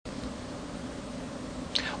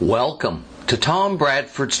Welcome to Tom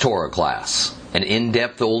Bradford's Torah Class, an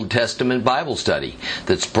in-depth Old Testament Bible study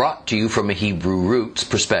that's brought to you from a Hebrew roots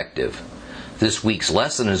perspective. This week's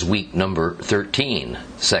lesson is week number 13,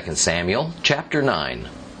 2 Samuel chapter 9.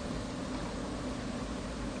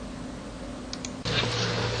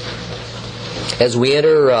 As we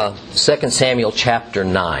enter 2 Samuel chapter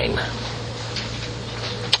 9,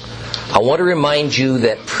 I want to remind you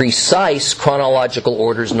that precise chronological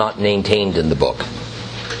order is not maintained in the book.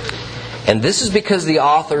 And this is because the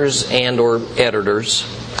authors and or editors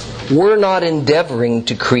were not endeavoring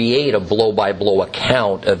to create a blow-by-blow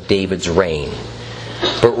account of David's reign,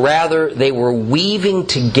 but rather they were weaving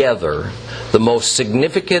together the most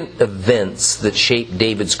significant events that shaped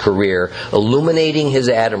David's career, illuminating his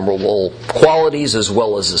admirable qualities as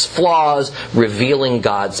well as his flaws, revealing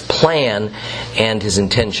God's plan and His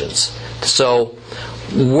intentions. So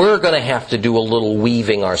we're going to have to do a little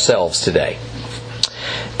weaving ourselves today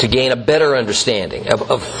to gain a better understanding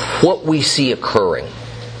of what we see occurring.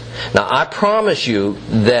 Now, I promise you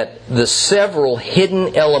that the several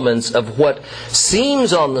hidden elements of what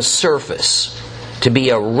seems on the surface to be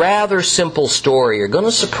a rather simple story are going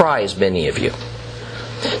to surprise many of you.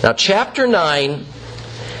 Now, chapter 9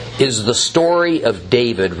 is the story of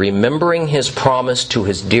David remembering his promise to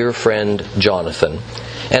his dear friend Jonathan,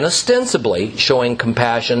 and ostensibly showing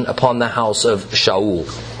compassion upon the house of Shaul.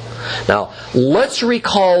 Now, let's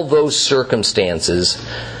recall those circumstances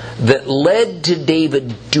that led to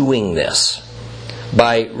David doing this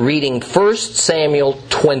by reading 1 Samuel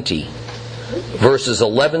 20, verses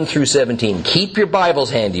 11 through 17. Keep your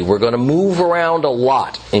Bibles handy. We're going to move around a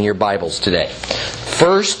lot in your Bibles today.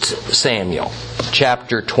 1 Samuel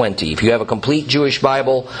chapter 20. If you have a complete Jewish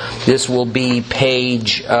Bible, this will be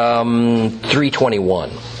page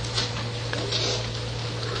 321.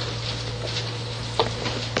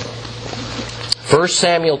 First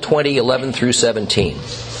Samuel 20, 11 through 17.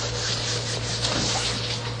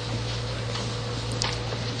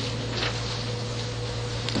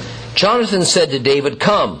 Jonathan said to David,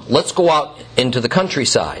 "Come, let's go out into the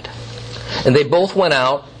countryside." And they both went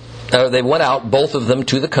out. They went out, both of them,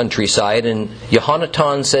 to the countryside. And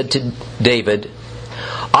Jehonatan said to David,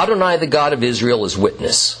 "Adonai, the God of Israel, is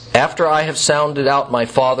witness. After I have sounded out my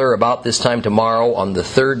father about this time tomorrow, on the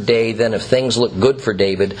third day, then if things look good for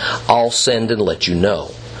David, I'll send and let you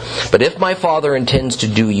know. But if my father intends to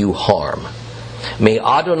do you harm, may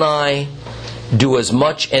Adonai do as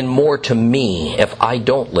much and more to me if I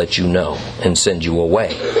don't let you know and send you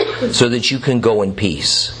away, so that you can go in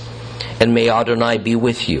peace. And may Adonai be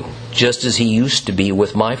with you, just as He used to be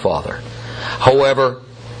with my father. However,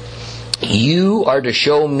 you are to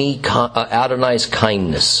show me Adonai's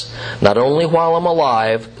kindness, not only while I'm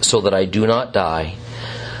alive, so that I do not die,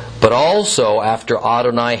 but also after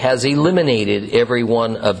Adonai has eliminated every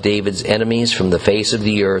one of David's enemies from the face of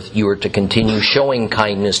the earth. You are to continue showing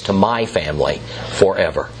kindness to my family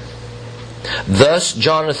forever." Thus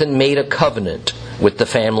Jonathan made a covenant with the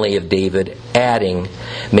family of David, adding,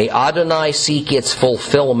 "May Adonai seek its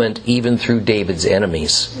fulfillment even through David's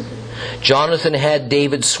enemies." Jonathan had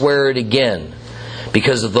David swear it again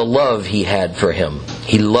because of the love he had for him.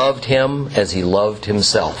 He loved him as he loved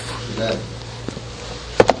himself. Amen.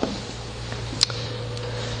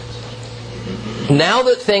 Now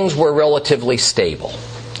that things were relatively stable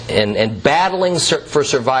and battling for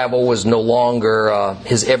survival was no longer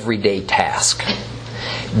his everyday task,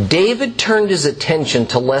 David turned his attention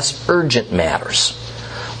to less urgent matters.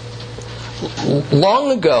 Long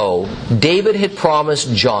ago, David had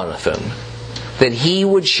promised Jonathan that he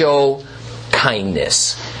would show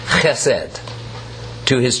kindness, chesed,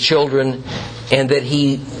 to his children, and that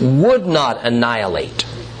he would not annihilate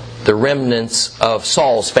the remnants of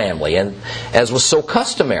Saul's family, and as was so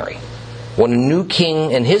customary when a new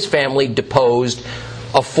king and his family deposed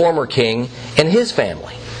a former king and his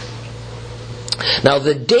family. Now,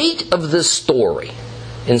 the date of this story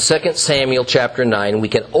in 2 Samuel chapter 9 we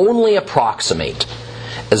can only approximate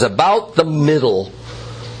as about the middle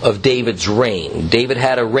of David's reign. David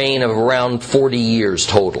had a reign of around 40 years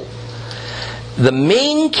total. The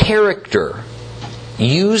main character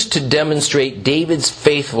used to demonstrate David's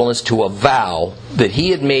faithfulness to a vow that he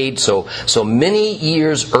had made so many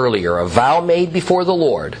years earlier, a vow made before the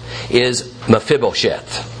Lord, is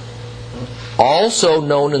Mephibosheth, also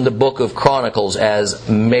known in the book of Chronicles as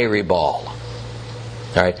Meribal,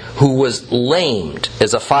 who was lamed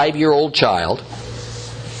as a 5-year-old child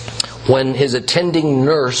when his attending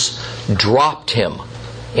nurse dropped him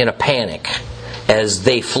in a panic as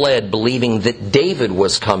they fled, believing that David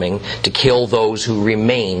was coming to kill those who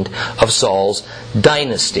remained of Saul's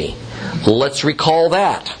dynasty. Let's recall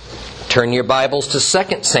that. Turn your Bibles to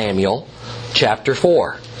 2 Samuel chapter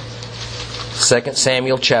 4. 2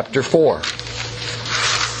 Samuel chapter 4.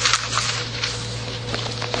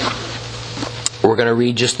 We're going to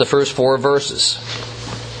read just the first 4 verses.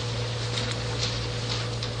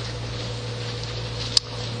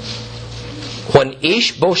 When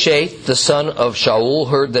Ishbosheth, the son of Shaul,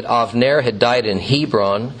 heard that Avner had died in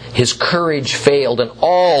Hebron, his courage failed and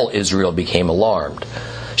all Israel became alarmed.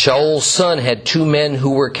 Shaul's son had 2 men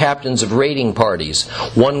who were captains of raiding parties,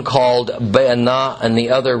 one called Baanah and the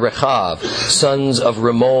other Rechav, sons of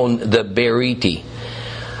Rimmon the Beeriti,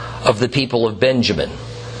 of the people of Benjamin.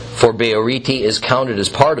 For Beeriti is counted as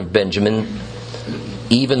part of Benjamin,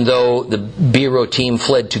 even though the Beerotim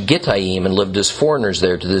fled to Gittaim and lived as foreigners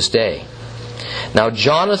there to this day. Now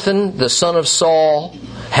Jonathan, the son of Saul,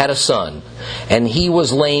 had a son, and he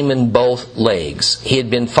was lame in both legs. He had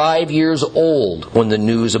been 5 years old when the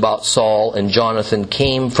news about Saul and Jonathan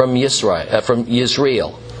came from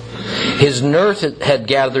Yisrael. His nurse had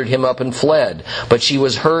gathered him up and fled, but she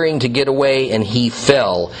was hurrying to get away, and he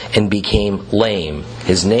fell and became lame.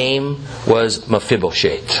 His name was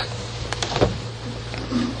Mephibosheth.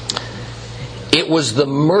 It was the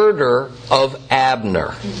murder of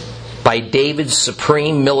Abner by David's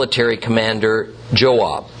supreme military commander,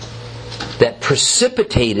 Joab, that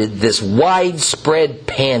precipitated this widespread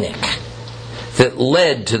panic that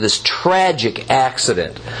led to this tragic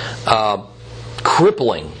accident,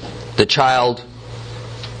 crippling the child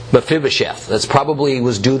Mephibosheth. That's probably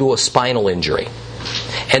was due to a spinal injury.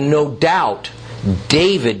 And no doubt,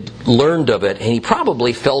 David learned of it, and he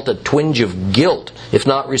probably felt a twinge of guilt, if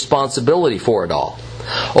not responsibility for it all.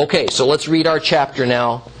 Okay, so let's read our chapter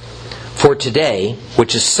now for today,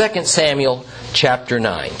 which is 2 Samuel chapter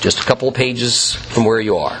 9. Just a couple of pages from where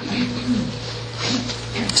you are.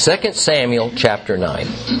 2 Samuel chapter 9.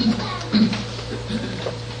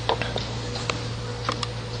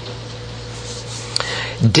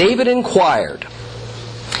 David inquired,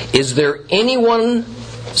 "Is there anyone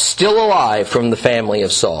still alive from the family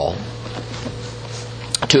of Saul,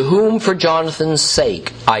 to whom for Jonathan's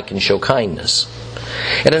sake I can show kindness?"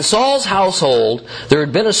 And in Saul's household there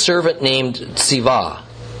had been a servant named Ziva.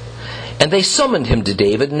 And they summoned him to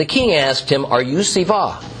David, and the king asked him, "Are you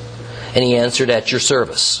Ziva?" And he answered, "At your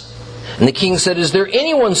service." And the king said, "Is there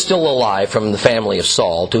anyone still alive from the family of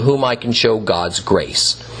Saul to whom I can show God's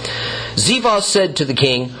grace?" Ziva said to the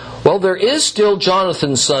king, "Well, there is still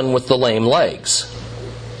Jonathan's son with the lame legs."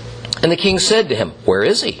 And the king said to him, "Where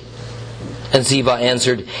is he?" And Ziva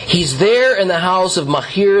answered, "He's there in the house of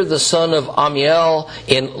Machir, the son of Amiel,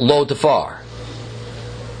 in Lo-Debar."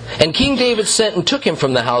 And King David sent and took him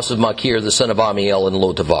from the house of Machir, the son of Amiel, in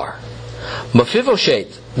Lo-Debar.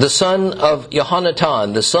 Mephibosheth, the son of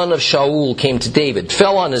Yehonatan, the son of Shaul, came to David,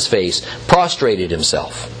 fell on his face, prostrated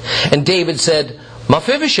himself. And David said,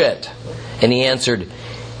 "Mephibosheth." And he answered,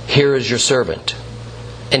 "Here is your servant."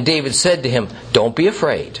 And David said to him, "Don't be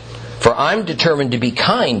afraid, for I'm determined to be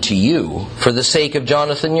kind to you for the sake of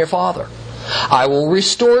Jonathan your father. I will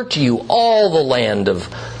restore to you all the land of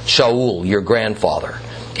Shaul your grandfather,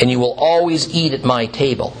 and you will always eat at my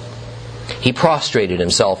table." He prostrated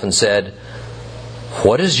himself and said,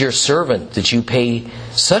 "What is your servant that you pay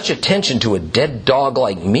such attention to a dead dog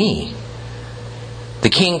like me?" The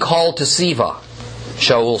king called to Ziva,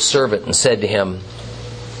 Shaul's servant, and said to him,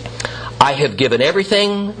 "I have given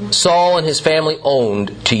everything Saul and his family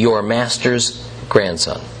owned to your master's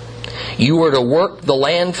grandson. You are to work the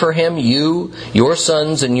land for him, you, your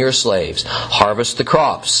sons, and your slaves. Harvest the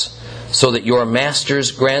crops, so that your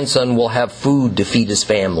master's grandson will have food to feed his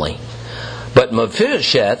family. But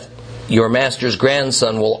Mephibosheth, your master's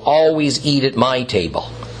grandson, will always eat at my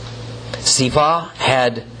table." Ziva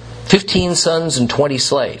had 15 sons and 20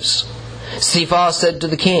 slaves. Ziva said to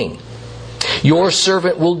the king, "Your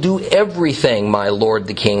servant will do everything my lord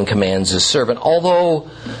the king commands his servant, although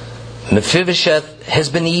Mephibosheth has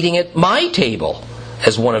been eating at my table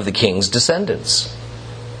as one of the king's descendants."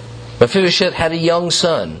 Mephibosheth had a young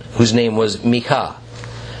son whose name was Micah.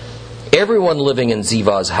 Everyone living in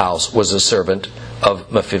Ziva's house was a servant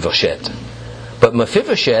of Mephibosheth. But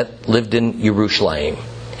Mephibosheth lived in Jerusalem,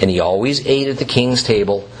 and he always ate at the king's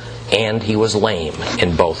table, and he was lame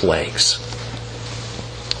in both legs.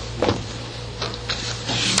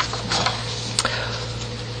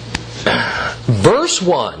 Verse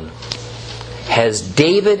 1 has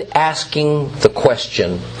David asking the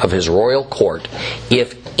question of his royal court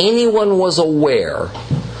if anyone was aware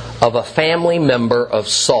of a family member of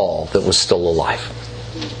Saul that was still alive.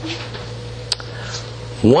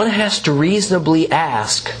 One has to reasonably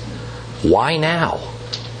ask, why now?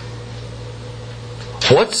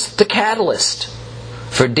 What's the catalyst?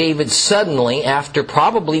 for David suddenly, after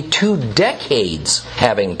probably 2 decades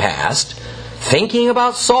having passed, thinking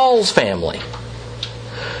about Saul's family?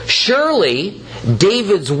 Surely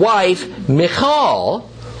David's wife, Michal,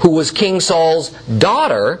 who was King Saul's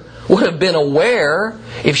daughter, would have been aware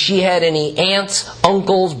if she had any aunts,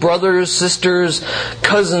 uncles, brothers, sisters,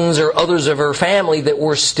 cousins, or others of her family that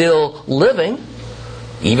were still living,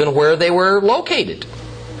 even where they were located.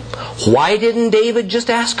 Why didn't David just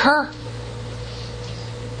ask her?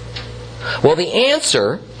 Well, the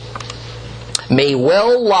answer may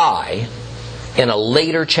well lie in a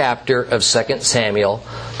later chapter of 2 Samuel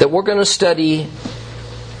that we're going to study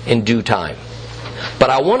in due time.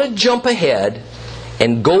 But I want to jump ahead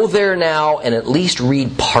and go there now and at least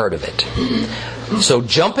read part of it. So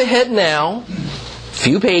jump ahead now, a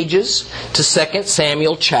few pages, to 2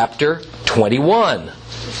 Samuel chapter 21.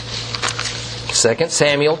 2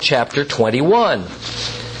 Samuel chapter 21.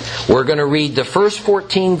 We're going to read the first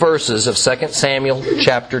 14 verses of 2 Samuel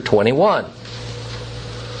chapter 21.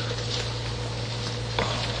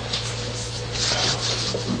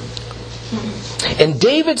 In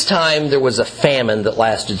David's time, there was a famine that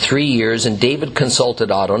lasted 3 years, and David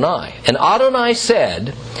consulted Adonai. And Adonai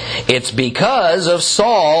said, "It's because of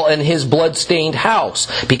Saul and his blood-stained house,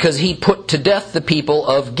 because he put to death the people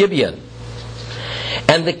of Gibeon."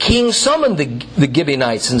 And the king summoned the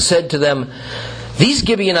Gibeonites and said to them, "These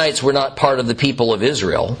Gibeonites were not part of the people of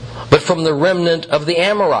Israel, but from the remnant of the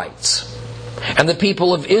Amorites. And the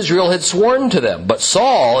people of Israel had sworn to them, but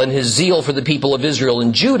Saul, in his zeal for the people of Israel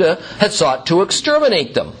and Judah, had sought to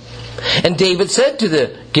exterminate them. And David said to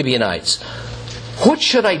the Gibeonites, 'What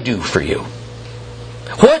should I do for you?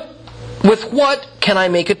 With what can I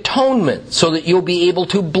make atonement so that you'll be able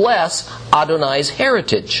to bless Adonai's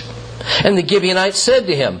heritage?' And the Gibeonites said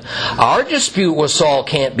to him, 'Our dispute with Saul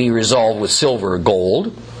can't be resolved with silver or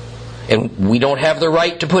gold, and we don't have the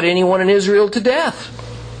right to put anyone in Israel to death.'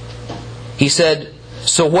 He said,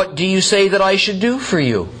 'So what do you say that I should do for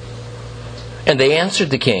you?' And they answered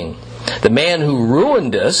the king, 'The man who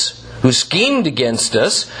ruined us, who schemed against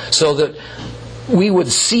us, so that we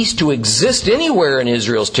would cease to exist anywhere in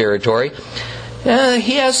Israel's territory,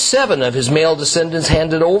 he has 7 of his male descendants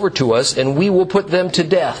handed over to us, and we will put them to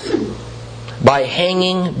death by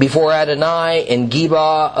hanging before Adonai in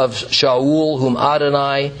Geba of Shaul, whom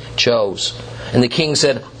Adonai chose.' And the king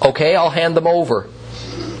said, 'Okay, I'll hand them over.'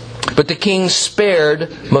 But the king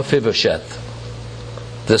spared Mephibosheth,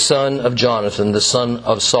 the son of Jonathan, the son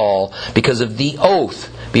of Saul, because of the oath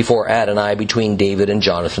before Adonai between David and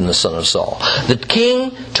Jonathan, the son of Saul. The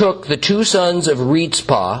king took the 2 sons of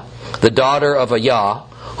Rizpah, the daughter of Aiah,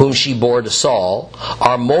 whom she bore to Saul,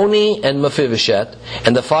 Armoni and Mephibosheth,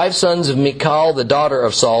 and the 5 sons of Michal, the daughter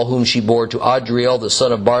of Saul, whom she bore to Adriel, the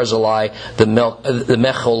son of Barzillai, the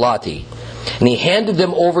Mecholati. And he handed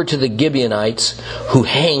them over to the Gibeonites, who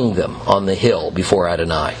hanged them on the hill before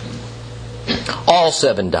Adonai. All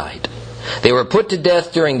 7 died. They were put to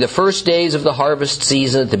death during the first days of the harvest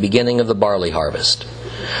season at the beginning of the barley harvest.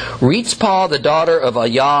 Rizpah, the daughter of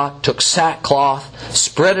Aiah, took sackcloth,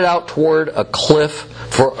 spread it out toward a cliff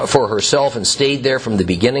for herself, and stayed there from the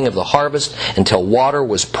beginning of the harvest until water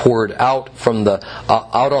was poured out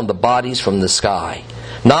on the bodies from the sky,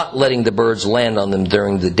 not letting the birds land on them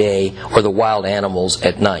during the day or the wild animals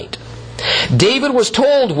at night. David was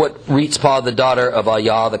told what Rizpah, the daughter of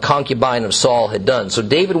Aiah, the concubine of Saul, had done. So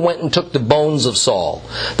David went and took the bones of Saul,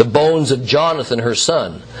 the bones of Jonathan, his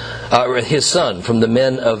son, from the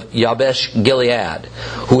men of Yabesh Gilead,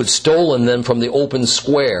 who had stolen them from the open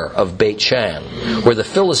square of Beit Shan, where the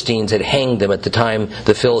Philistines had hanged them at the time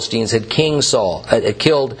the Philistines had killed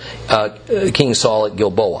King Saul at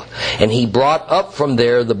Gilboa. And he brought up from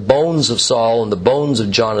there the bones of Saul and the bones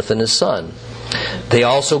of Jonathan, his son. They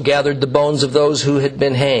also gathered the bones of those who had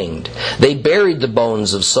been hanged. They buried the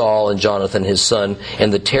bones of Saul and Jonathan his son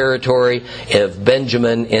in the territory of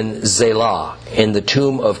Benjamin in Zelah, in the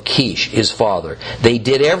tomb of Kish his father. They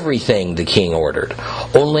did everything the king ordered.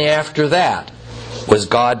 Only after that was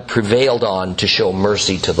God prevailed on to show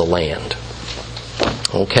mercy to the land.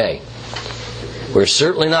 Okay. We're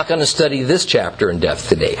certainly not going to study this chapter in depth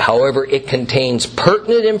today. However, it contains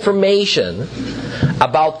pertinent information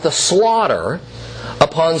about the slaughter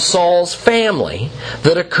upon Saul's family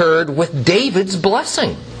that occurred with David's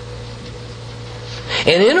blessing.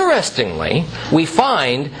 And interestingly, we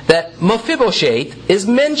find that Mephibosheth is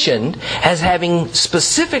mentioned as having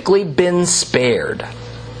specifically been spared.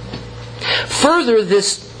 Further,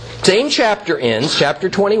 this same chapter ends, chapter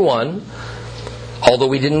 21, although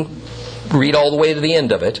we didn't read all the way to the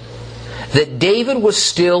end of it, that David was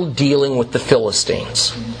still dealing with the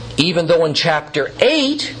Philistines. Even though in chapter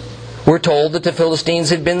 8, we're told that the Philistines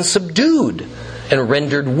had been subdued and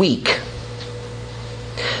rendered weak.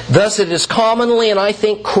 Thus it is commonly, and I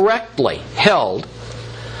think correctly, held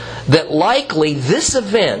that likely this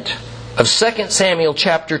event of 2 Samuel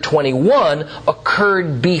chapter 21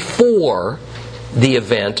 occurred before the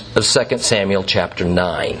event of 2 Samuel chapter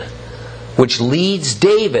 9, which leads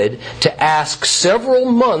David to ask several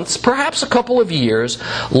months, perhaps a couple of years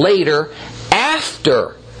later,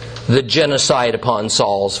 after the genocide upon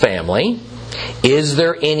Saul's family, is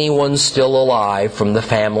there anyone still alive from the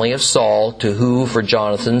family of Saul to who, for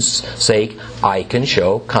Jonathan's sake, I can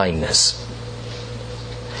show kindness?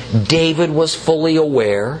 David was fully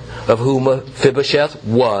aware of who Mephibosheth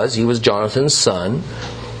was. He was Jonathan's son.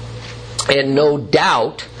 And no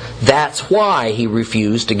doubt that's why he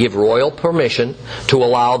refused to give royal permission to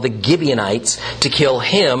allow the Gibeonites to kill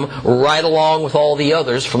him right along with all the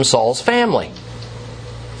others from Saul's family.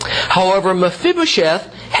 However,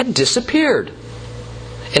 Mephibosheth had disappeared,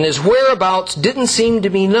 and his whereabouts didn't seem to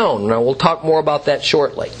be known. Now, we'll talk more about that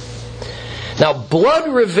shortly. Now,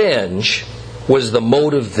 blood revenge was the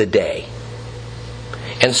mode of the day.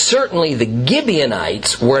 And certainly the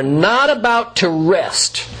Gibeonites were not about to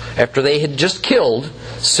rest after they had just killed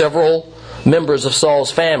several members of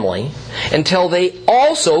Saul's family until they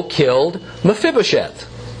also killed Mephibosheth.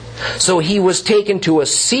 So he was taken to a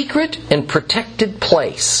secret and protected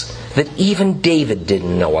place that even David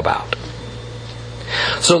didn't know about.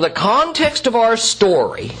 So the context of our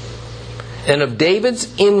story and of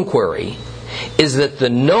David's inquiry is that the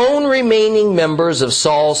known remaining members of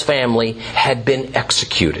Saul's family had been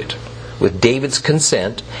executed with David's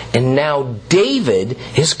consent, and now David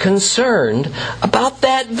is concerned about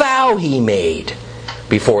that vow he made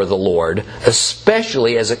before the Lord,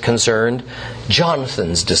 especially as it concerned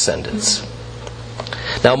Jonathan's descendants.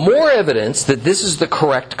 Now, more evidence that this is the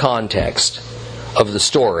correct context of the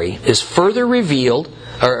story is further revealed,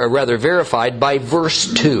 or rather verified, by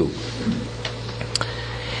verse 2,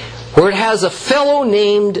 where it has a fellow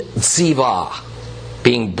named Ziva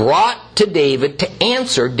being brought to David to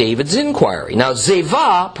answer David's inquiry. Now,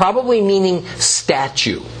 Ziva, probably meaning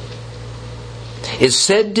statue, is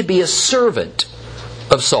said to be a servant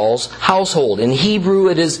of Saul's household. In Hebrew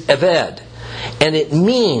it is Eved, and it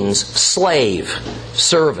means slave,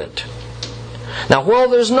 servant. Now, while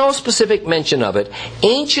there's no specific mention of it,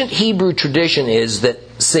 ancient Hebrew tradition is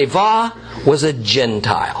that Ziva was a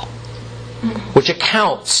Gentile, which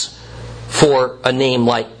accounts for a name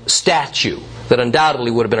like statue that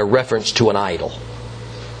undoubtedly would have been a reference to an idol.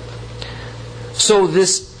 So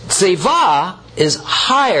this Ziva is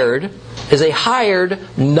a hired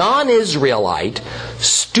non-Israelite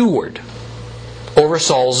steward over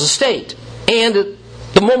Saul's estate, and at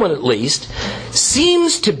the moment at least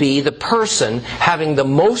seems to be the person having the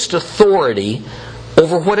most authority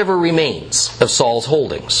over whatever remains of Saul's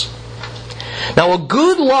holdings. Now, a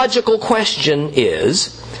good logical question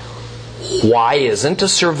is, why isn't a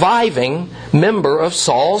surviving member of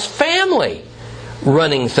Saul's family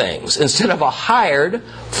running things instead of a hired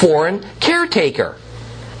foreign caretaker?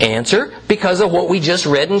 Answer, because of what we just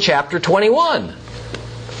read in chapter 21.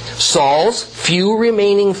 Saul's few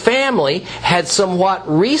remaining family had somewhat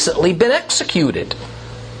recently been executed.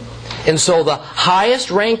 And so the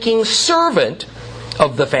highest ranking servant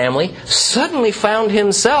of the family suddenly found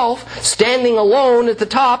himself standing alone at the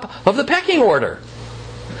top of the pecking order.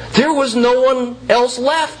 There was no one else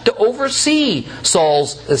left to oversee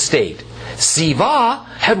Saul's estate. Ziva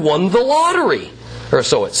had won the lottery, or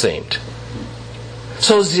so it seemed.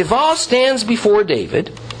 So Ziva stands before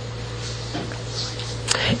David,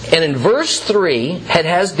 and in verse 3, it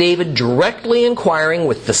has David directly inquiring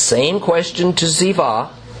with the same question to Ziva,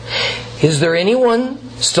 is there anyone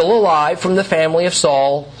still alive from the family of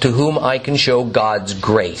Saul to whom I can show God's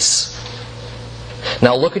grace?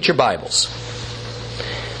 Now look at your Bibles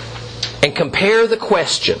and compare the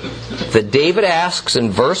question that David asks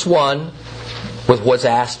in verse 1 with what's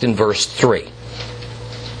asked in verse 3.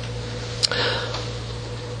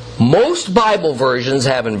 Most Bible versions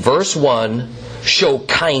have in verse 1, show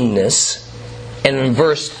kindness, and in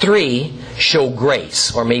verse 3, show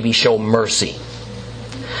grace, or maybe show mercy.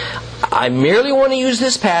 I merely want to use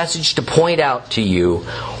this passage to point out to you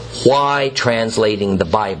why translating the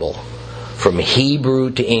Bible from Hebrew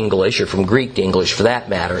to English, or from Greek to English for that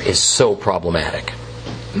matter, is so problematic.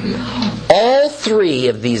 All three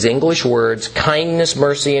of these English words, kindness,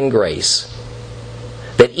 mercy, and grace,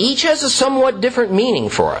 that each has a somewhat different meaning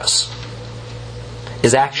for us,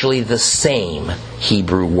 is actually the same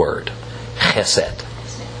Hebrew word, chesed.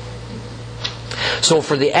 So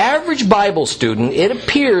for the average Bible student, it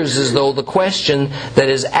appears as though the question that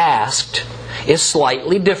is asked is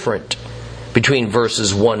slightly different between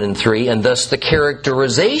verses 1 and 3, and thus the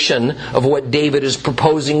characterization of what David is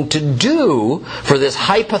proposing to do for this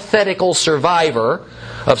hypothetical survivor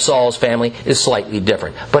of Saul's family is slightly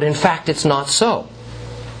different. But in fact, it's not so.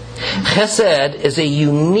 Chesed is a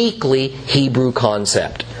uniquely Hebrew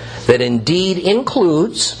concept that indeed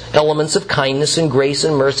includes elements of kindness and grace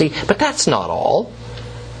and mercy, but that's not all.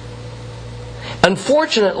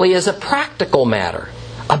 Unfortunately, as a practical matter,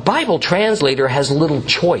 a Bible translator has little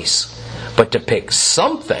choice but to pick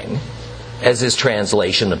something as his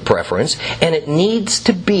translation of preference, and it needs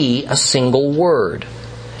to be a single word,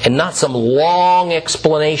 and not some long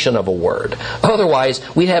explanation of a word. Otherwise,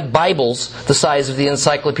 we'd have Bibles the size of the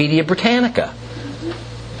Encyclopedia Britannica.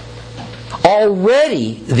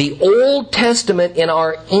 Already, the Old Testament in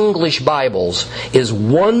our English Bibles is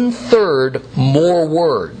 1/3 more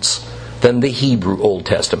words than the Hebrew Old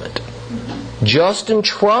Testament, just in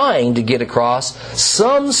trying to get across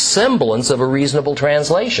some semblance of a reasonable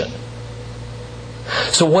translation.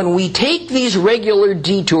 So when we take these regular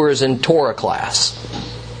detours in Torah class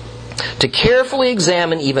to carefully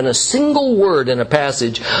examine even a single word in a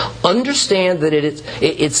passage, understand that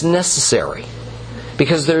it's necessary.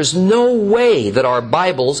 Because there's no way that our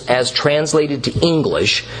Bibles, as translated to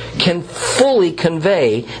English, can fully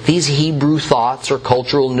convey these Hebrew thoughts or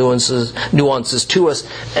cultural nuances to us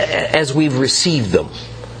as we've received them.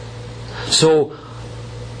 So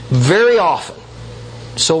very often,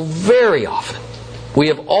 we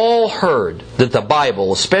have all heard that the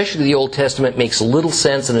Bible, especially the Old Testament, makes little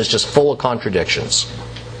sense and is just full of contradictions.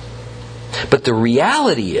 But the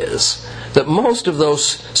reality is that most of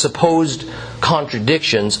those supposed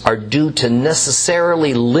contradictions are due to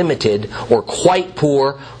necessarily limited or quite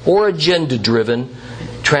poor or agenda-driven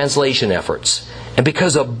translation efforts. And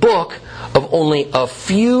because a book of only a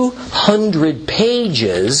few hundred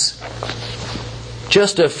pages,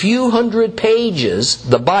 just a few hundred pages,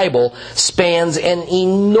 the Bible spans an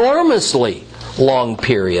enormously long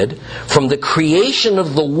period from the creation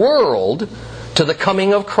of the world to the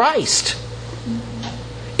coming of Christ.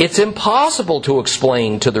 It's impossible to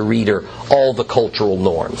explain to the reader all the cultural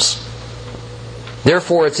norms.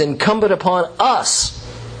 Therefore, it's incumbent upon us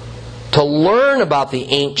to learn about the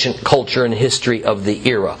ancient culture and history of the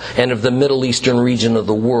era and of the Middle Eastern region of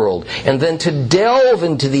the world, and then to delve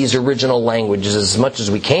into these original languages as much as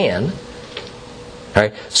we can,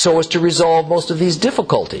 so as to resolve most of these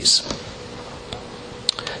difficulties.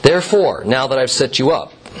 Therefore, now that I've set you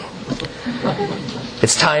up,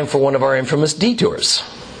 it's time for one of our infamous detours.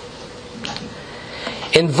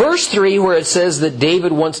 In verse 3, where it says that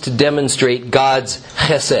David wants to demonstrate God's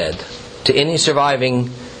chesed to any surviving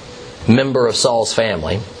member of Saul's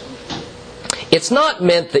family, it's not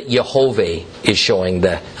meant that Yehovah is showing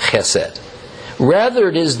the chesed. Rather,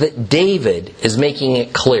 it is that David is making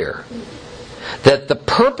it clear that the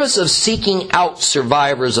purpose of seeking out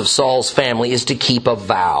survivors of Saul's family is to keep a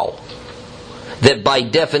vow that by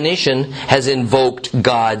definition has invoked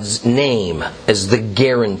God's name as the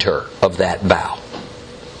guarantor of that vow.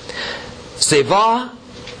 Seva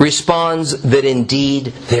responds that indeed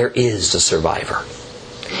there is a survivor.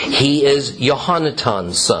 He is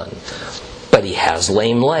Yohanatan's son, but he has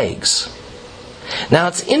lame legs. Now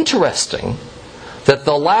it's interesting that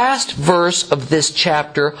the last verse of this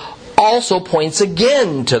chapter also points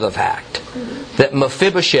again to the fact that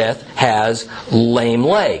Mephibosheth has lame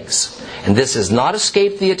legs. And this has not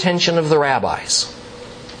escaped the attention of the rabbis.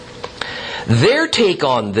 Their take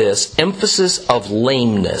on this emphasis of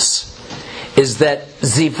lameness is that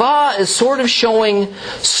Ziva is sort of showing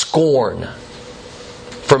scorn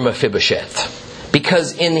for Mephibosheth.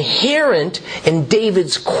 Because inherent in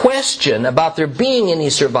David's question about there being any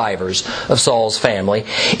survivors of Saul's family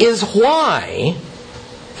is why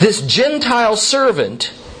this Gentile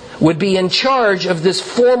servant would be in charge of this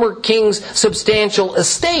former king's substantial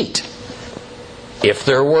estate if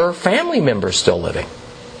there were family members still living.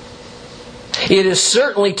 It is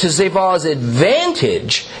certainly to Ziva's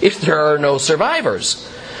advantage if there are no survivors,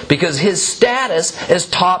 because his status as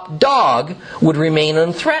top dog would remain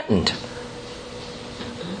unthreatened.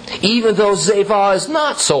 Even though Ziva is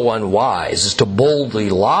not so unwise as to boldly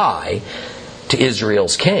lie to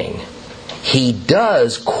Israel's king, he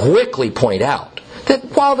does quickly point out that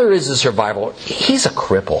while there is a survivor, he's a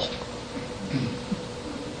cripple.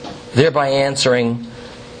 Thereby answering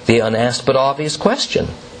the unasked but obvious question.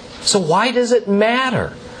 So why does it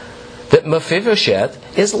matter that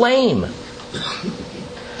Mephibosheth is lame?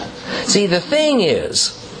 See, the thing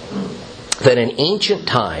is that in ancient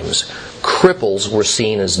times, cripples were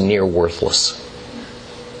seen as near worthless.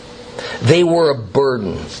 They were a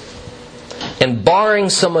burden And barring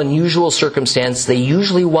some unusual circumstance, they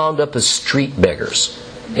usually wound up as street beggars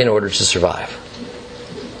in order to survive.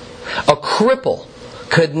 A cripple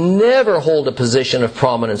could never hold a position of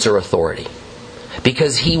prominence or authority,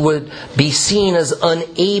 because he would be seen as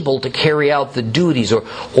unable to carry out the duties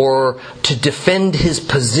or to defend his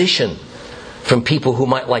position from people who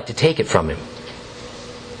might like to take it from him.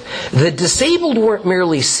 The disabled weren't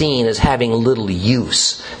merely seen as having little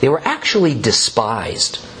use. They were actually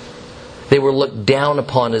despised. They were looked down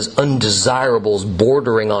upon as undesirables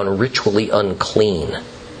bordering on ritually unclean.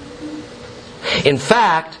 In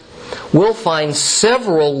fact, we'll find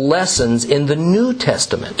several lessons in the New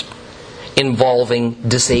Testament involving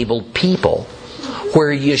disabled people,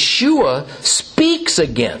 where Yeshua speaks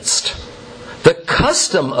against the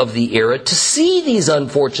custom of the era to see these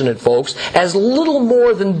unfortunate folks as little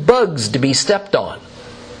more than bugs to be stepped on.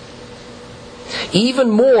 Even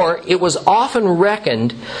more, it was often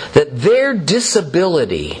reckoned that their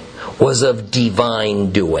disability was of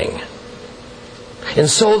divine doing. And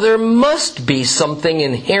so there must be something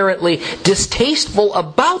inherently distasteful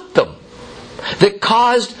about them that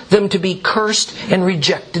caused them to be cursed and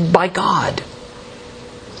rejected by God.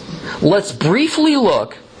 Let's briefly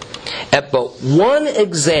look at but one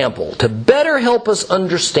example to better help us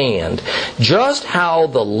understand just how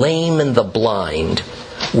the lame and the blind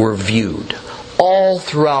were viewed all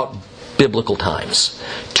throughout biblical times.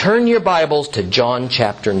 Turn your Bibles to John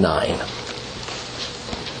chapter 9.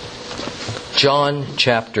 John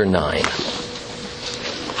chapter 9.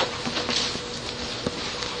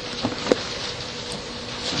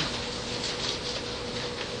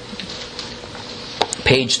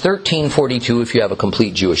 Page 1342 if you have a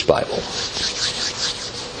complete Jewish Bible.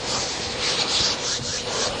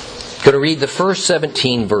 I'm going to read the first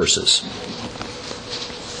 17 verses.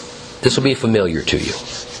 This will be familiar to you.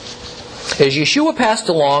 As Yeshua passed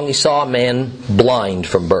along, he saw a man blind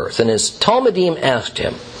from birth, and his Talmudim asked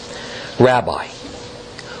him, "Rabbi,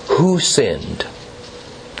 who sinned,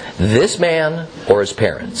 this man or his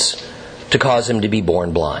parents, to cause him to be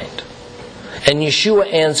born blind?" And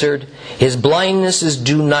Yeshua answered, "His blindness is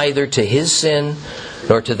due neither to his sin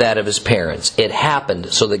nor to that of his parents. It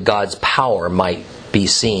happened so that God's power might be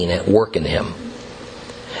seen at work in him.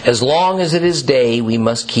 As long as it is day, we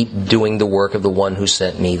must keep doing the work of the one who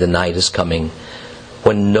sent me. The night is coming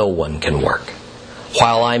when no one can work.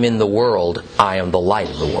 While I'm in the world, I am the light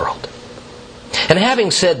of the world." And having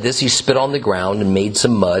said this, he spit on the ground and made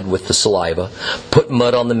some mud with the saliva, put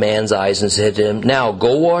mud on the man's eyes, and said to him, "Now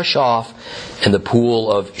go wash off in the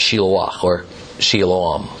pool of Shiloah, or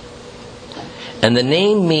Siloam." And the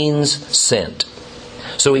name means sent.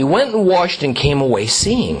 So he went and washed and came away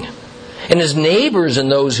seeing. And his neighbors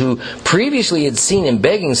and those who previously had seen him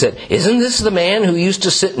begging said, "Isn't this the man who used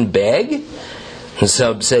to sit and beg?" And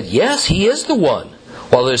some said, "Yes, he is the one."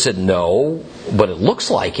 While others said, "No, but it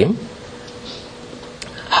looks like him."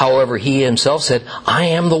 However, he himself said, "I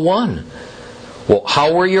am the one." "Well,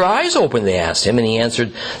 how were your eyes open?" they asked him. And he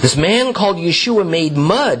answered, "This man called Yeshua made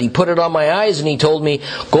mud. He put it on my eyes and he told me,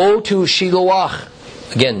 'Go to Shiloah,'"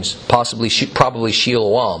 again, probably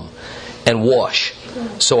Shiloam, "and wash."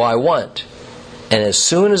 So I went. And as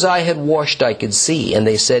soon as I had washed, I could see. And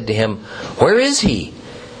they said to him, "Where is he?"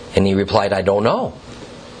 And he replied, "I don't know."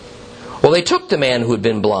 Well, they took the man who had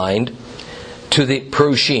been blind to the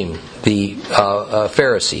Perushim, the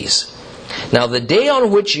Pharisees. Now the day on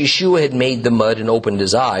which Yeshua had made the mud and opened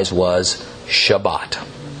his eyes was Shabbat.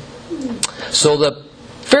 So the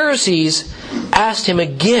Pharisees asked him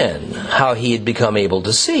again how he had become able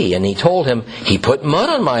to see. And he told him, "He put mud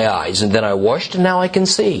on my eyes, and then I washed, and now I can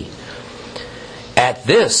see." At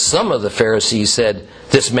this, some of the Pharisees said,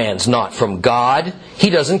 "This man's not from God. He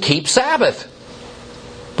doesn't keep Sabbath."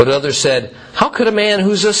 But others said, "How could a man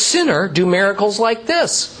who's a sinner do miracles like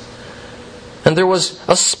this?" And there was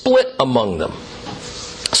a split among them.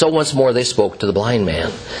 So once more they spoke to the blind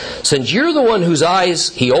man. "Since you're the one whose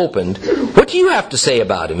eyes he opened, what do you have to say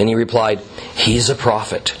about him?" And he replied, "He's a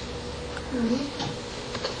prophet."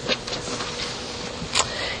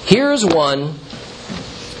 Here's one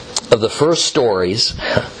of the first stories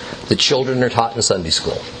that children are taught in Sunday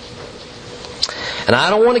school. And I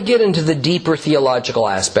don't want to get into the deeper theological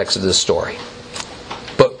aspects of this story,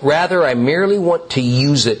 but rather I merely want to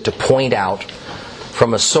use it to point out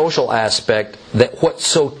from a social aspect that what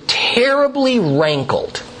so terribly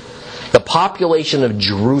rankled the population of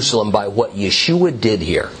Jerusalem by what Yeshua did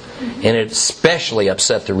here, and it especially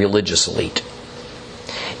upset the religious elite,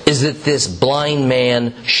 is that this blind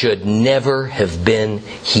man should never have been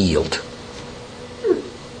healed.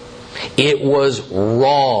 It was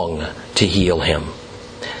wrong to heal him.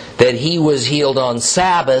 That he was healed on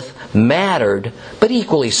Sabbath mattered, but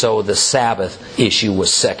equally so the Sabbath issue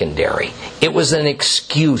was secondary. It was an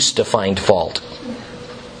excuse to find fault.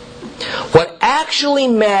 What actually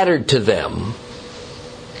mattered to them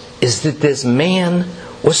is that this man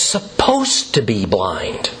was supposed to be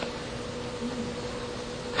blind.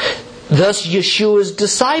 Thus Yeshua's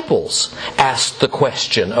disciples asked the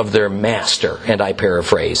question of their master, and I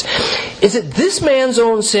paraphrase, is it this man's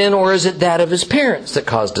own sin or is it that of his parents that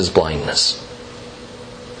caused his blindness?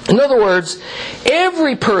 In other words,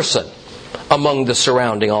 every person among the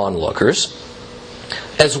surrounding onlookers,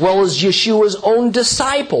 as well as Yeshua's own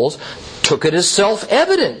disciples, took it as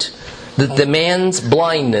self-evident that the man's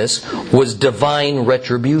blindness was divine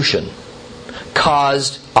retribution,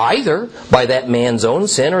 caused either by that man's own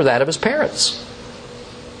sin or that of his parents.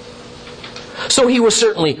 So he was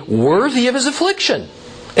certainly worthy of his affliction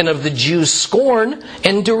and of the Jews' scorn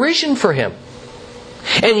and derision for him.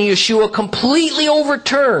 And Yeshua completely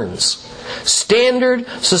overturns standard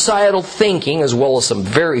societal thinking as well as some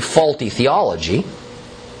very faulty theology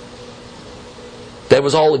that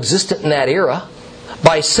was all existent in that era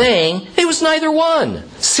by saying it was neither one.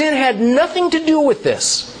 Sin had nothing to do with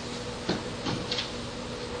this.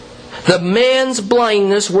 The man's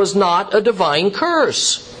blindness was not a divine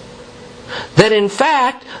curse. That in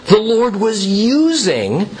fact, the Lord was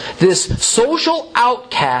using this social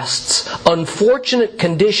outcast's unfortunate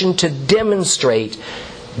condition to demonstrate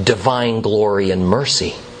divine glory and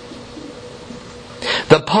mercy.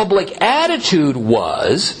 The public attitude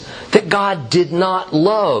was that God did not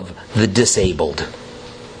love the disabled.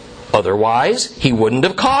 Otherwise, He wouldn't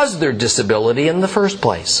have caused their disability in the first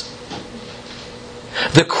place.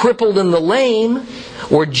 The crippled and the lame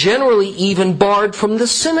were generally even barred from the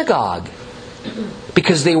synagogue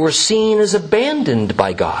because they were seen as abandoned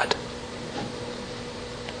by God.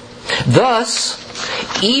 Thus,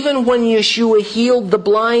 even when Yeshua healed the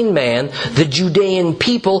blind man, the Judean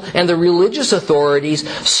people and the religious authorities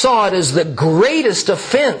saw it as the greatest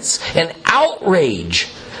offense and outrage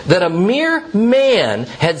that a mere man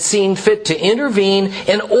had seen fit to intervene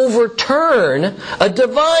and overturn a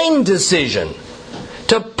divine decision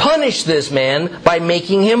to punish this man by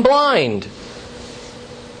making him blind.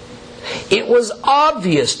 It was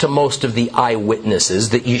obvious to most of the eyewitnesses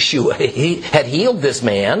that Yeshua had healed this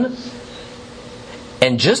man.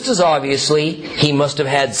 And just as obviously, he must have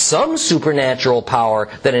had some supernatural power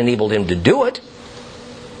that enabled him to do it.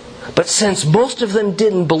 But since most of them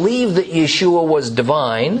didn't believe that Yeshua was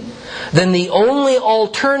divine, then the only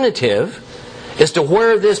alternative as to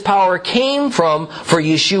where this power came from for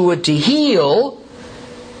Yeshua to heal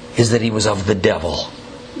is that he was of the devil.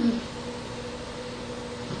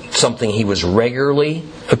 Something he was regularly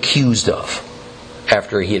accused of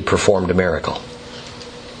after he had performed a miracle.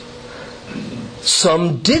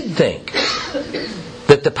 Some did think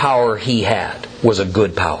that the power he had was a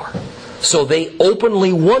good power. So they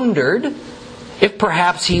openly wondered if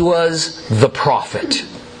perhaps he was the prophet,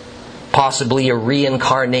 possibly a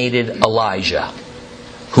reincarnated Elijah,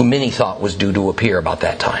 who many thought was due to appear about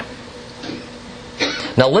that time.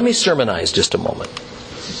 Now let me sermonize just a moment.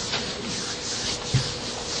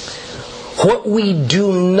 What we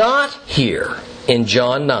do not hear in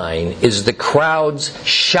John 9 is the crowds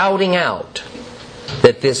shouting out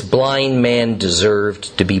that this blind man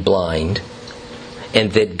deserved to be blind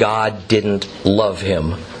and that God didn't love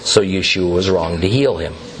him, so Yeshua was wrong to heal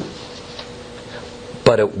him.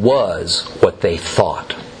 But it was what they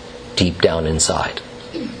thought deep down inside.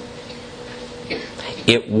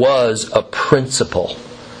 It was a principle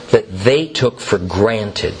that they took for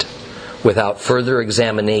granted without further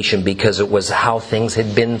examination because it was how things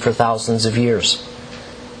had been for thousands of years.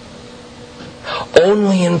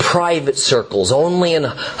 Only in private circles, only in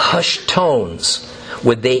hushed tones,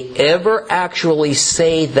 would they ever actually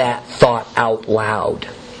say that thought out loud.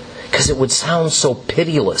 Because it would sound so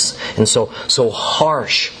pitiless and so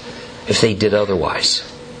harsh if they did otherwise.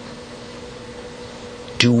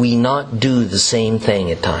 Do we not do the same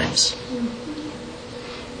thing at times?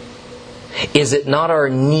 Is it not our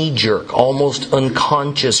knee-jerk, almost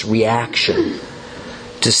unconscious reaction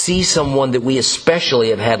to see someone that we especially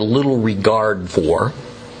have had little regard for,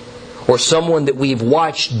 or someone that we've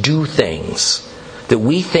watched do things that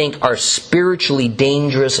we think are spiritually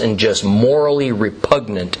dangerous and just morally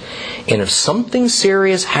repugnant, and if something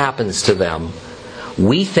serious happens to them,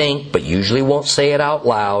 we think, but usually won't say it out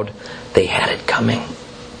loud, they had it coming.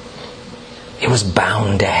 It was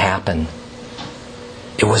bound to happen.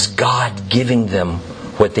 It was God giving them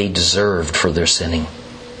what they deserved for their sinning.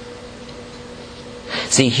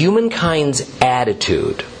 See, humankind's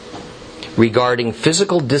attitude regarding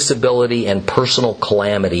physical disability and personal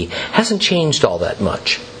calamity hasn't changed all that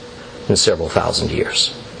much in several thousand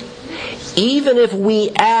years. Even if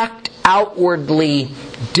we act outwardly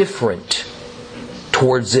different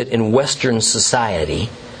towards it in Western society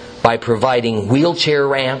by providing wheelchair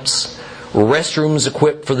ramps, restrooms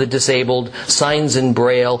equipped for the disabled, signs in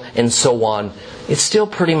Braille, and so on, it's still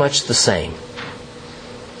pretty much the same.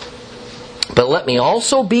 But let me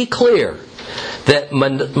also be clear that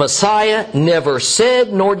Messiah never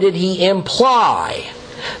said, nor did He imply,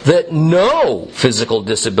 that no physical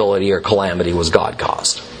disability or calamity was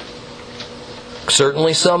God-caused.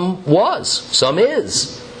 Certainly some was, some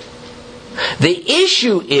is. The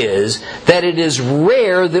issue is that it is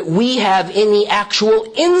rare that we have any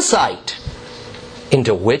actual insight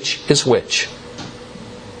into which is which.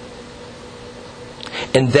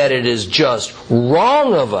 And that it is just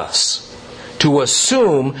wrong of us to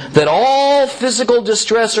assume that all physical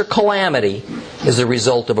distress or calamity is a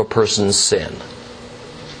result of a person's sin.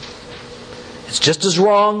 It's just as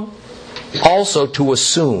wrong also to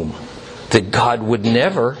assume that God would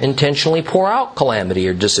never intentionally pour out calamity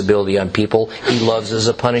or disability on people He loves as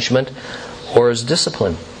a punishment or as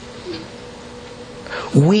discipline.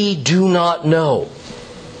 We do not know.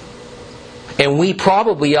 And we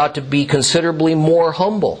probably ought to be considerably more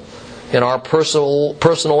humble in our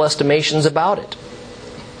personal estimations about it.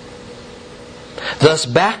 Thus,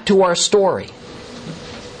 back to our story.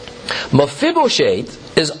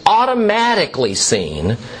 Mephibosheth is automatically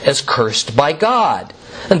seen as cursed by God,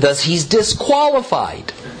 and thus he's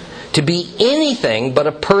disqualified to be anything but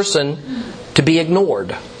a person to be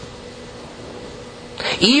ignored.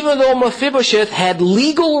 Even though Mephibosheth had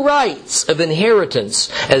legal rights of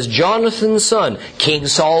inheritance as Jonathan's son, King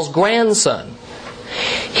Saul's grandson,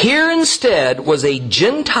 here instead was a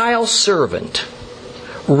Gentile servant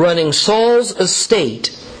running Saul's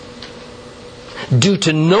estate due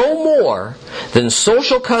to no more than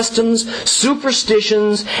social customs,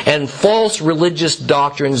 superstitions, and false religious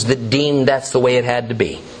doctrines that deemed that's the way it had to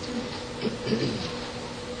be.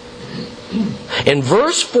 In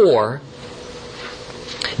verse 4,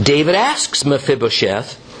 David asks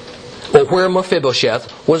Mephibosheth where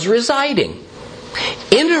Mephibosheth was residing.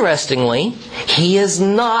 Interestingly, he is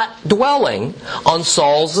not dwelling on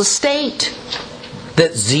Saul's estate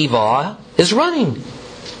that Ziva is running.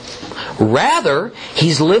 Rather,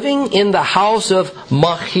 he's living in the house of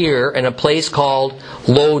Machir in a place called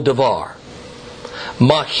Lo-Devar.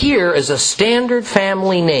 Machir is a standard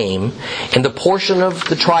family name in the portion of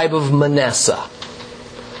the tribe of Manasseh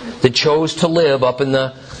that chose to live up in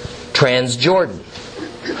the Transjordan.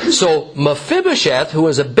 So Mephibosheth, who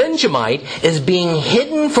is a Benjamite, is being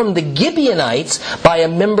hidden from the Gibeonites by a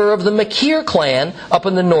member of the Machir clan up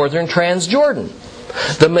in the northern Transjordan.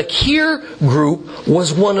 The Machir group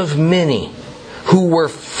was one of many who were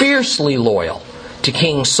fiercely loyal to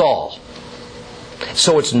King Saul.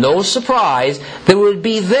 So it's no surprise that it would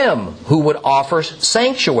be them who would offer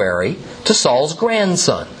sanctuary to Saul's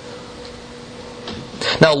grandson.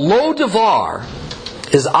 Now, Lo-Devar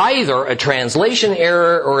is either a translation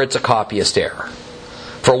error or it's a copyist error.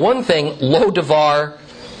 For one thing, Lo-Devar,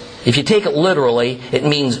 if you take it literally, it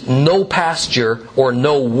means no pasture or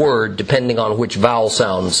no word, depending on which vowel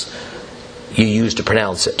sounds you use to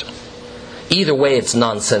pronounce it. Either way, it's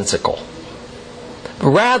nonsensical.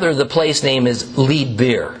 Rather, the place name is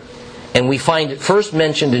Libir, and we find it first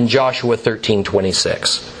mentioned in Joshua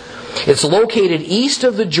 13:26. It's located east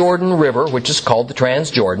of the Jordan River, which is called the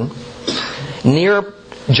Transjordan, near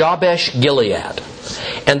Jabesh Gilead.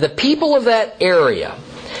 And the people of that area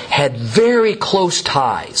had very close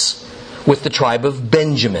ties with the tribe of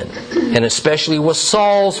Benjamin, and especially with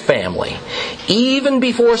Saul's family, even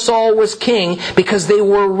before Saul was king, because they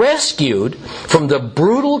were rescued from the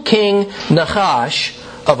brutal king Nahash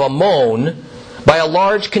of Ammon by a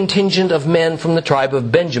large contingent of men from the tribe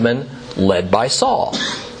of Benjamin, led by Saul.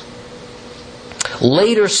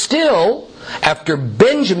 Later still, after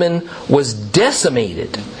Benjamin was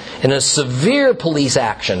decimated in a severe police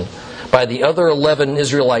action by the other 11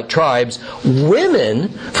 Israelite tribes, women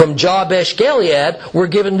from Jabesh Gilead were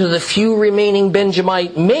given to the few remaining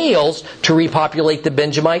Benjamite males to repopulate the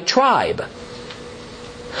Benjamite tribe.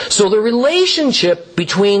 So the relationship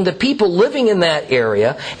between the people living in that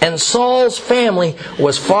area and Saul's family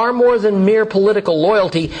was far more than mere political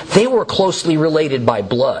loyalty. They were closely related by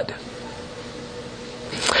blood.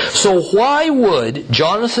 So why would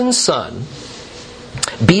Jonathan's son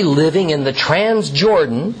be living in the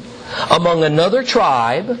Transjordan among another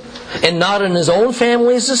tribe and not in his own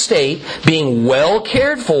family's estate, being well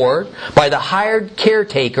cared for by the hired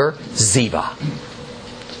caretaker Ziva?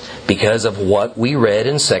 Because of what we read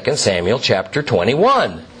in 2 Samuel chapter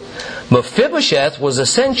 21. Mephibosheth was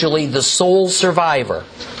essentially the sole survivor.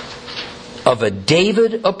 of a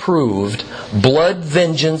David-approved blood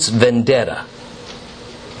vengeance vendetta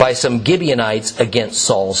by some Gibeonites against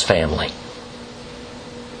Saul's family.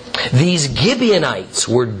 These Gibeonites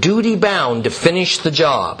were duty-bound to finish the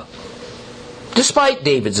job, despite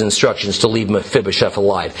David's instructions to leave Mephibosheth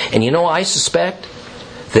alive. And I suspect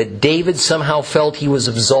that David somehow felt he was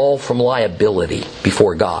absolved from liability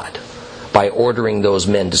before God by ordering those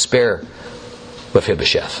men to spare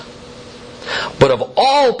Mephibosheth. But of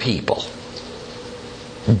all people,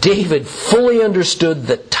 David fully understood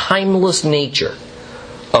the timeless nature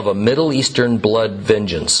of a Middle Eastern blood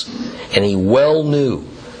vengeance, and he well knew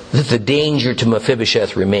that the danger to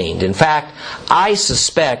Mephibosheth remained. In fact, I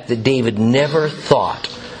suspect that David never thought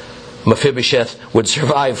Mephibosheth would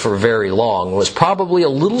survive for very long, and was probably a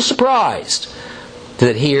little surprised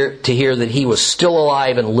to hear that he was still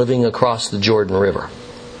alive and living across the Jordan River.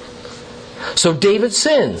 So David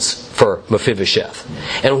sends for Mephibosheth.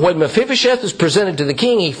 And when Mephibosheth is presented to the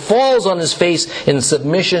king, he falls on his face in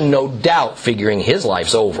submission, no doubt figuring his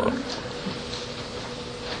life's over.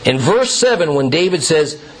 In verse 7, when David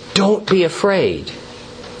says, "Don't be afraid,"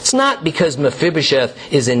 it's not because Mephibosheth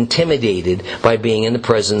is intimidated by being in the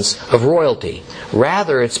presence of royalty.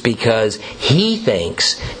 Rather, it's because he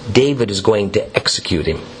thinks David is going to execute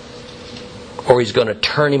him, or he's going to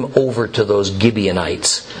turn him over to those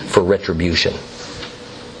Gibeonites for retribution.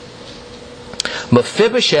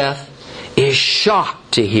 Mephibosheth is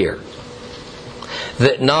shocked to hear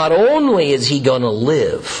that not only is he going to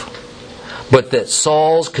live, but that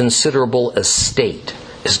Saul's considerable estate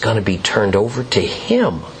is going to be turned over to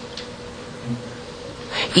him.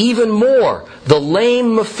 Even more, the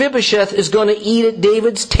lame Mephibosheth is going to eat at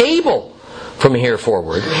David's table from here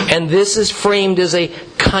forward. And this is framed as a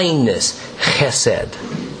kindness, chesed,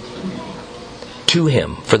 to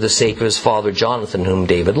him for the sake of his father Jonathan, whom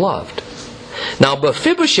David loved. Now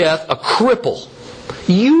Mephibosheth, a cripple,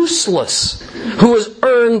 useless, who has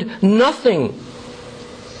earned nothing,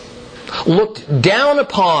 looked down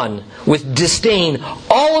upon with disdain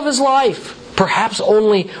all of his life, perhaps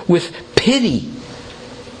only with pity,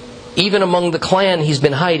 even among the clan he's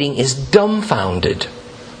been hiding, is dumbfounded.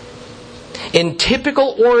 In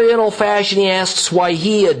typical Oriental fashion, he asks why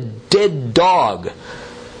he, a dead dog,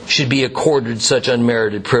 should be accorded such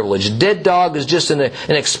unmerited privilege. A dead dog is just an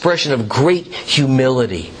expression of great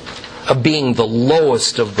humility, of being the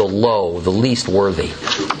lowest of the low, the least worthy.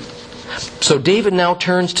 So David now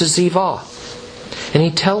turns to Ziva, and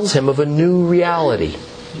he tells him of a new reality.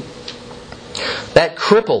 That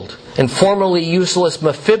crippled and formerly useless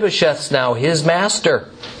Mephibosheth's now his master.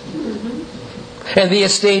 And the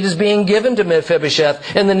estate is being given to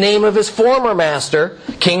Mephibosheth in the name of his former master,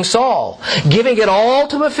 King Saul. Giving it all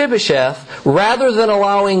to Mephibosheth rather than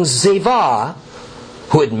allowing Ziva,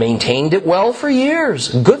 who had maintained it well for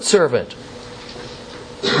years, a good servant.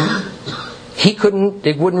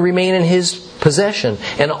 It wouldn't remain in his possession.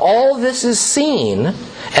 And all this is seen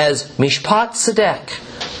as mishpat tzedek,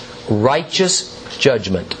 righteous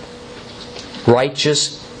judgment,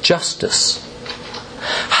 righteous justice.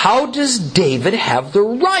 How does David have the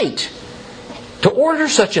right to order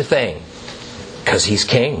such a thing? Because he's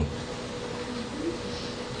king.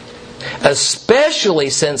 Especially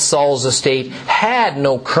since Saul's estate had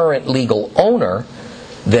no current legal owner,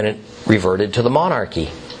 then it reverted to the monarchy.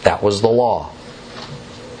 That was the law.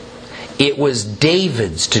 It was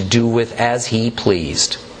David's to do with as he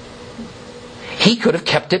pleased. He could have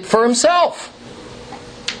kept it for himself,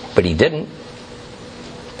 but he didn't.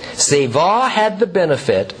 Ziva had the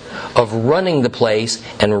benefit of running the place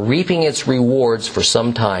and reaping its rewards for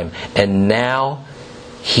some time, and now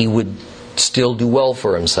he would still do well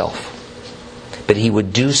for himself. But he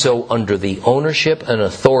would do so under the ownership and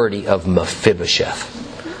authority of Mephibosheth.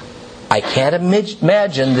 I can't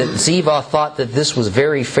imagine that Ziva thought that this was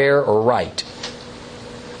very fair or right.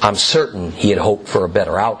 I'm certain he had hoped for a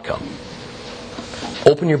better outcome.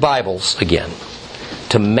 Open your Bibles again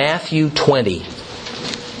to Matthew 20.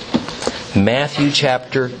 Matthew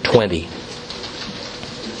chapter 20.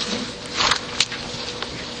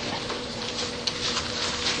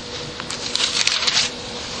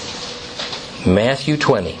 Matthew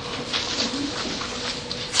 20.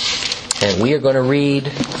 And we are going to read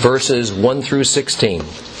verses 1 through 16.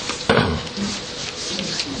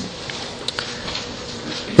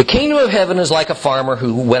 The kingdom of heaven is like a farmer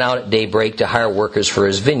who went out at daybreak to hire workers for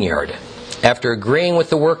his vineyard. After agreeing with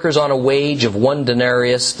the workers on a wage of 1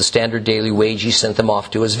 denarius, the standard daily wage, he sent them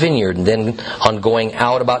off to his vineyard. And then on going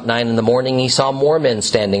out about 9 in the morning, he saw more men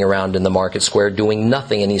standing around in the market square doing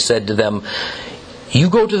nothing. And he said to them, "You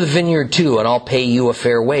go to the vineyard too, and I'll pay you a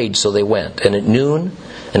fair wage." So they went. And at noon,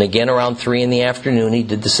 and again around 3 in the afternoon, he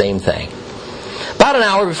did the same thing. About an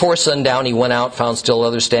hour before sundown, he went out, found still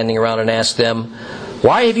others standing around, and asked them,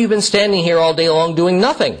 "Why have you been standing here all day long doing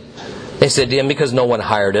nothing?" They said to him, "Because no one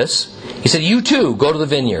hired us." He said, "You too, go to the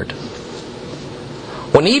vineyard."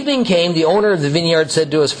 When evening came, the owner of the vineyard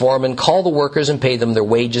said to his foreman, "Call the workers and pay them their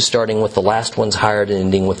wages, starting with the last ones hired and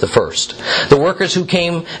ending with the first." The workers who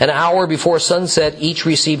came an hour before sunset each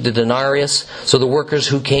received a denarius, so the workers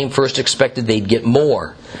who came first expected they'd get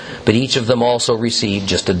more, but each of them also received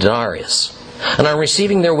just a denarius. And on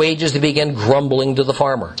receiving their wages, they began grumbling to the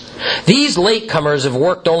farmer. "These latecomers have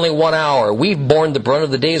worked only 1 hour. We've borne the brunt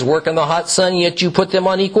of the day's work in the hot sun, yet you put them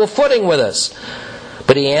on equal footing with us."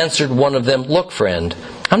 But he answered one of them, "Look, friend,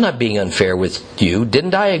 I'm not being unfair with you.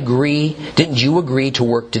 Didn't you agree to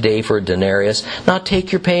work today for a denarius? Now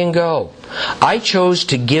take your pay and go. I chose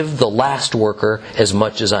to give the last worker as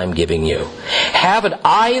much as I'm giving you. Haven't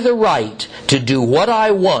I the right to do what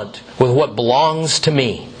I want with what belongs to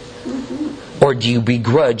me? Or do you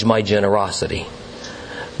begrudge my generosity?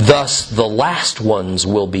 Thus the last ones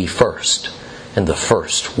will be first, and the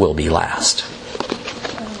first will be last.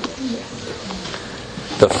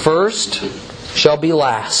 The first shall be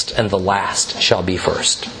last, and the last shall be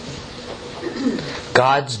first."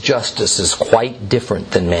 God's justice is quite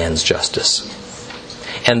different than man's justice.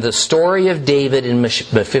 And the story of David and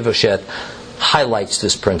Mephibosheth highlights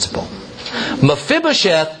this principle.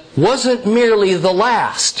 Mephibosheth wasn't merely the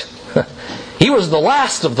last. He was the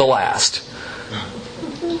last of the last.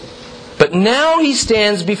 But now he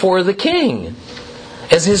stands before the king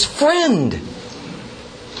as his friend.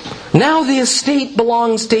 Now the estate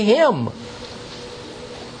belongs to him.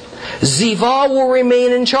 Ziva will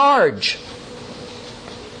remain in charge.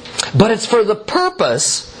 But it's for the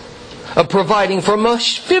purpose of providing for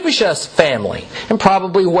Mephibosheth's family and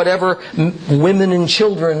probably whatever women and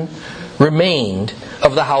children remained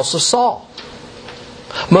of the house of Saul.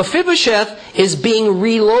 Mephibosheth is being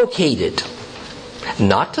relocated,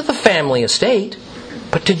 not to the family estate,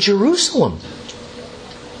 but to Jerusalem.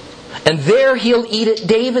 And there he'll eat at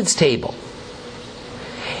David's table.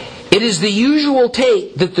 It is the usual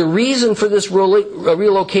take that the reason for this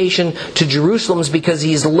relocation to Jerusalem is because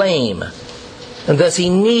he's lame. And thus he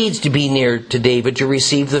needs to be near to David to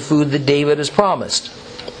receive the food that David has promised.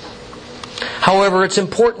 However, it's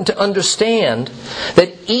important to understand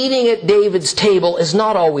that eating at David's table is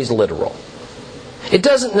not always literal. It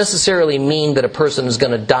doesn't necessarily mean that a person is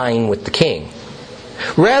going to dine with the king.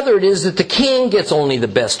 Rather, it is that the king gets only the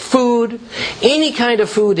best food, any kind of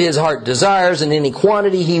food his heart desires, and any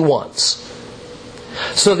quantity he wants.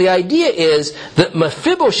 So the idea is that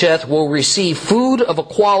Mephibosheth will receive food of a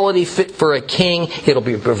quality fit for a king. It'll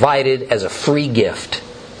be provided as a free gift,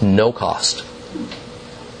 no cost.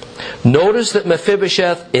 Notice that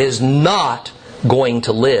Mephibosheth is not going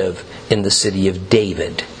to live in the city of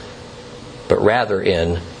David, but rather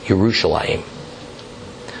in Jerusalem.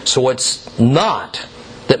 So it's not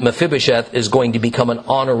that Mephibosheth is going to become an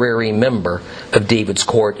honorary member of David's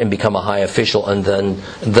court and become a high official and then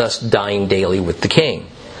thus dine daily with the king.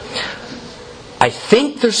 I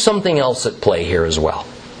think there's something else at play here as well.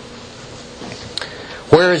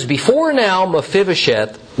 Whereas before now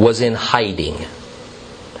Mephibosheth was in hiding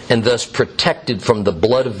and thus protected from the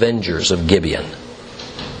blood avengers of Gibeon,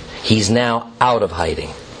 he's now out of hiding.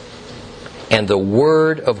 And the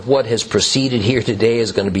word of what has proceeded here today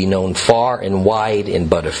is going to be known far and wide in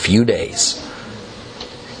but a few days.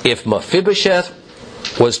 If Mephibosheth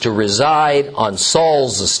was to reside on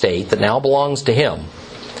Saul's estate that now belongs to him,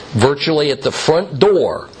 virtually at the front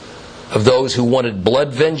door of those who wanted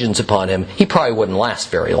blood vengeance upon him, he probably wouldn't last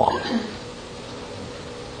very long.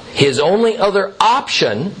 His only other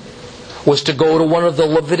option was to go to one of the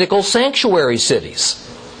Levitical sanctuary cities.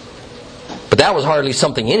 But that was hardly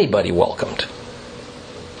something anybody welcomed.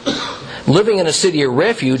 Living in a city of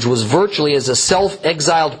refuge was virtually as a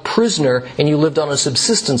self-exiled prisoner, and you lived on a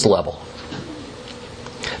subsistence level.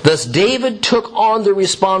 Thus David took on the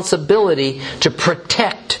responsibility to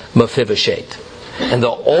protect Mephibosheth. And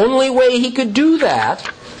the only way he could do that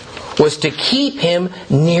was to keep him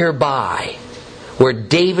nearby, where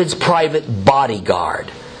David's private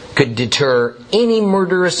bodyguard could deter any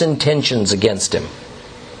murderous intentions against him.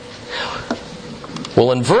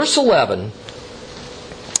 Well, in verse 11,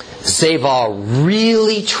 Ziva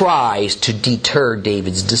really tries to deter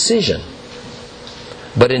David's decision.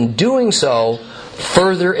 But in doing so,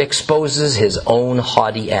 further exposes his own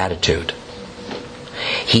haughty attitude.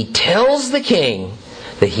 He tells the king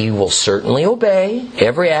that he will certainly obey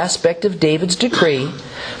every aspect of David's decree.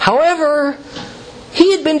 However,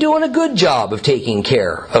 he had been doing a good job of taking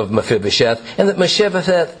care of Mephibosheth, and that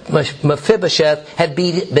Mephibosheth had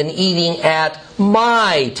been eating at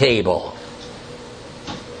my table.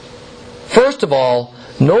 First of all,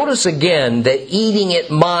 notice again that eating at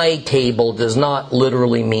my table does not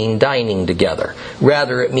literally mean dining together.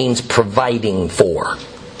 Rather, it means providing for.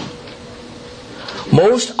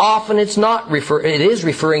 Most often it is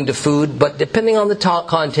referring to food, but depending on the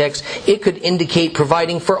context, it could indicate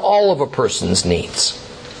providing for all of a person's needs.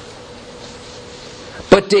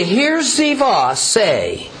 But to hear Ziva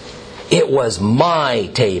say, "It was my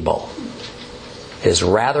table," is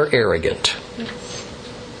rather arrogant.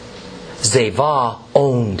 Ziva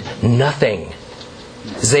owned nothing.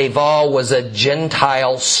 Ziva was a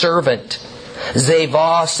Gentile servant.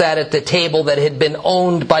 Ziva sat at the table that had been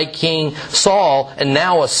owned by King Saul and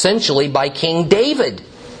now essentially by King David.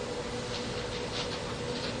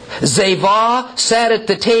 Ziva sat at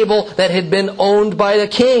the table that had been owned by the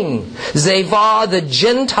king. Ziva, the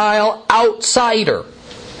Gentile outsider,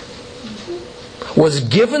 was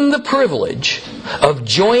given the privilege of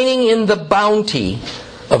joining in the bounty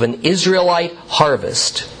of an Israelite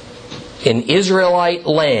harvest in Israelite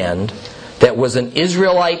land that was an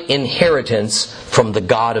Israelite inheritance from the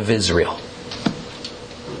God of Israel.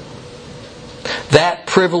 That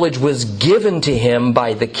privilege was given to him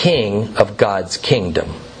by the king of God's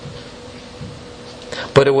kingdom.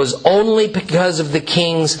 But it was only because of the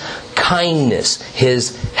king's kindness,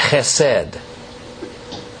 his chesed,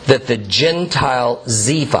 that the Gentile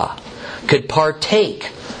Ziva could partake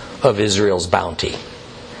of Israel's bounty.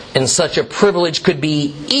 And such a privilege could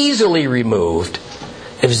be easily removed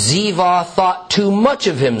if Ziva thought too much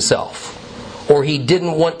of himself, or he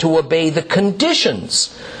didn't want to obey the conditions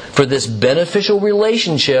for this beneficial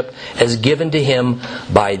relationship as given to him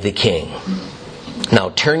by the king. Now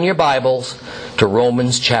turn your Bibles to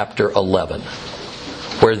Romans chapter 11,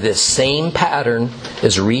 where this same pattern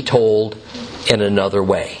is retold in another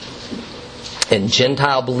way. And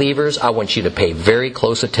Gentile believers, I want you to pay very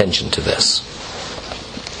close attention to this.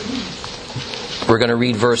 We're going to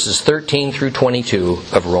read verses 13 through 22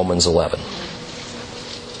 of Romans 11.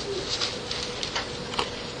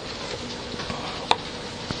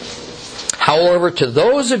 However, to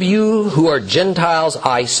those of you who are Gentiles,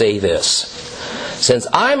 I say this. Since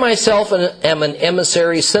I myself am an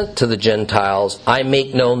emissary sent to the Gentiles, I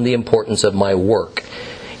make known the importance of my work,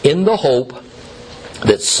 in the hope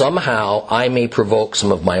that somehow I may provoke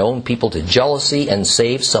some of my own people to jealousy and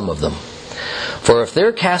save some of them. For if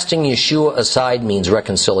their casting Yeshua aside means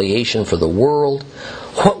reconciliation for the world,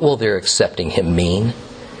 what will their accepting him mean?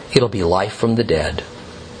 It'll be life from the dead.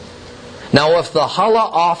 Now if the challah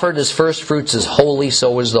offered as first fruits is holy,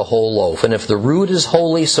 so is the whole loaf. And if the root is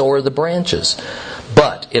holy, so are the branches.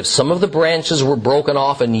 But if some of the branches were broken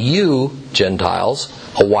off, and you, Gentiles,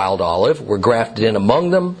 a wild olive, were grafted in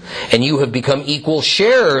among them, and you have become equal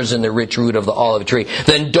sharers in the rich root of the olive tree,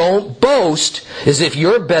 then don't boast as if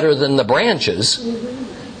you're better than the branches.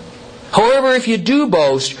 However, if you do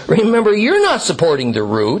boast, remember you're not supporting the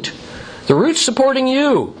root. The root's supporting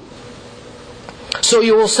you. So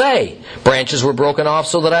you will say, branches were broken off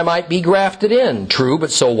so that I might be grafted in. True,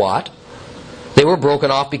 but so what? They were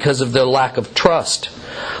broken off because of their lack of trust.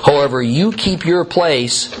 However, you keep your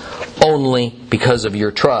place only because of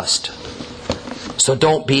your trust. So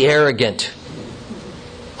don't be arrogant.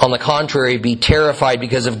 On the contrary, be terrified,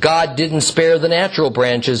 because if God didn't spare the natural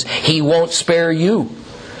branches, He won't spare you.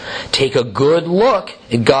 Take a good look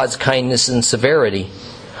at God's kindness and severity.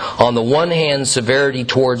 On the one hand, severity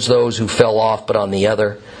towards those who fell off, but on the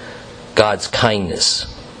other, God's kindness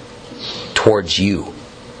towards you,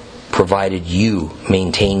 provided you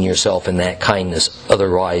maintain yourself in that kindness.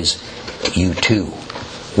 Otherwise, you too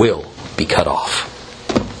will be cut off.